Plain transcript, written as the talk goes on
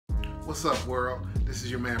What's up, world? This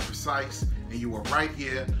is your man Precise, and you are right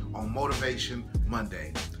here on Motivation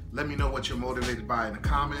Monday. Let me know what you're motivated by in the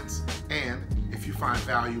comments, and if you find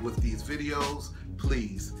value with these videos,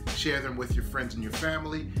 please share them with your friends and your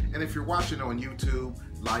family, and if you're watching on YouTube,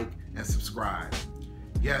 like and subscribe.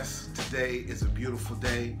 Yes, today is a beautiful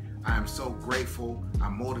day. I am so grateful.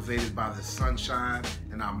 I'm motivated by the sunshine,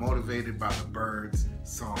 and I'm motivated by the birds'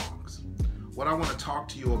 songs. What I want to talk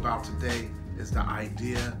to you about today is the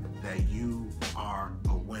idea that you are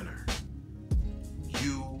a winner.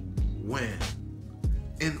 You win.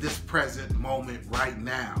 In this present moment right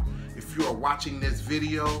now, if you are watching this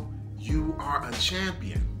video, you are a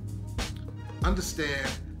champion.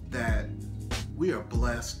 Understand that we are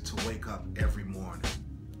blessed to wake up every morning.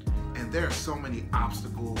 And there are so many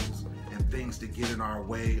obstacles and things that get in our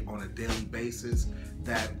way on a daily basis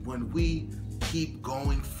that when we keep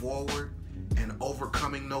going forward and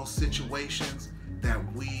overcoming those situations,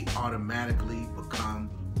 that we automatically become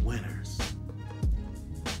winners.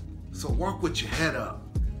 So walk with your head up.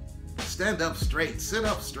 Stand up straight. Sit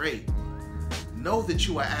up straight. Know that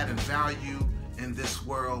you are adding value in this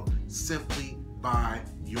world simply by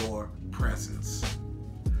your presence.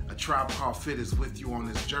 A Tribe Called Fit is with you on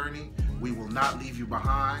this journey. We will not leave you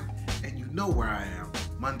behind, and you know where I am,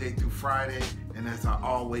 Monday through Friday. And as I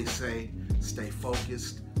always say, stay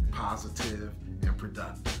focused, positive, and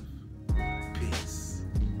productive.